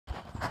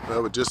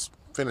Well, we just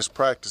finished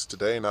practice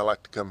today, and I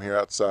like to come here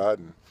outside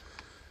and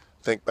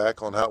think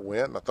back on how it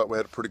went. And I thought we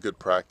had a pretty good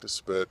practice,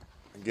 but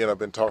again, I've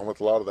been talking with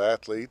a lot of the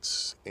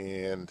athletes,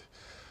 and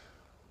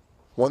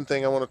one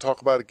thing I want to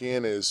talk about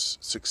again is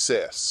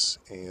success.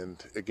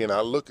 And again,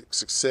 I look at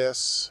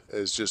success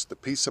as just the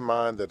peace of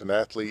mind that an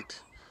athlete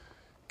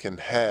can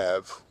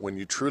have when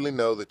you truly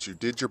know that you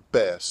did your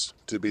best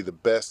to be the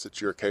best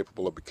that you're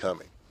capable of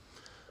becoming.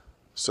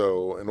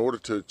 So in order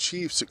to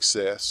achieve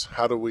success,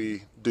 how do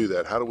we do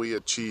that? How do we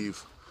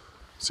achieve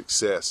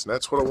success? And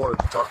that's what I wanted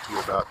to talk to you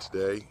about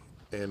today.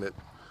 And it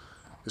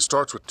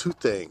starts with two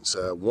things.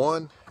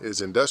 One is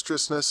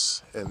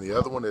industriousness, and the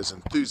other one is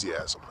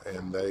enthusiasm.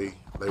 And they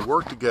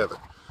work together.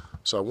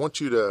 So I want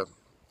you to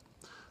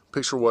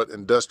picture what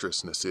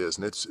industriousness is.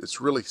 And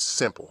it's really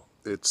simple.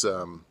 It's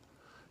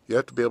you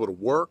have to be able to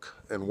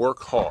work and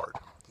work hard.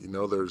 You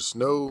know, there's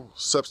no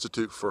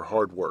substitute for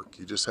hard work.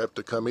 You just have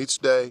to come each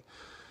day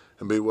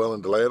and be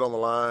willing to lay it on the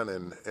line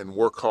and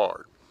work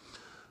hard.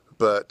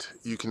 But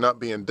you cannot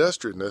be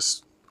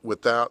industrious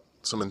without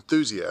some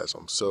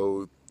enthusiasm.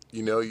 So,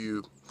 you know,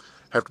 you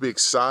have to be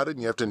excited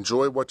and you have to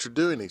enjoy what you're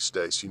doing each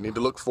day. So you need to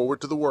look forward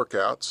to the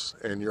workouts,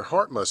 and your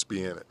heart must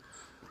be in it.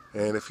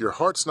 And if your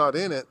heart's not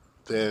in it,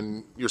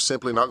 then you're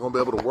simply not going to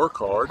be able to work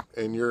hard,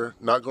 and you're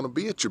not going to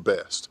be at your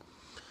best.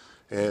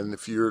 And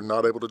if you're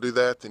not able to do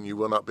that, then you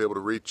will not be able to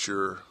reach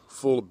your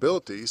full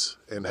abilities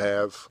and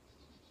have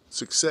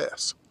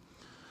success.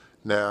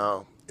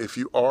 Now, if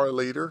you are a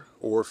leader,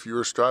 or if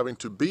you're striving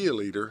to be a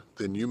leader,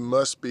 then you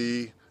must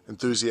be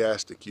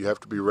enthusiastic. You have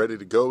to be ready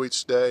to go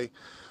each day,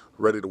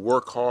 ready to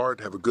work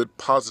hard, have a good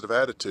positive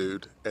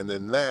attitude, and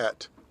then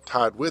that,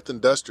 tied with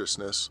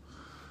industriousness,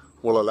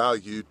 will allow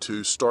you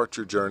to start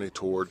your journey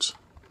towards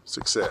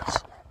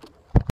success.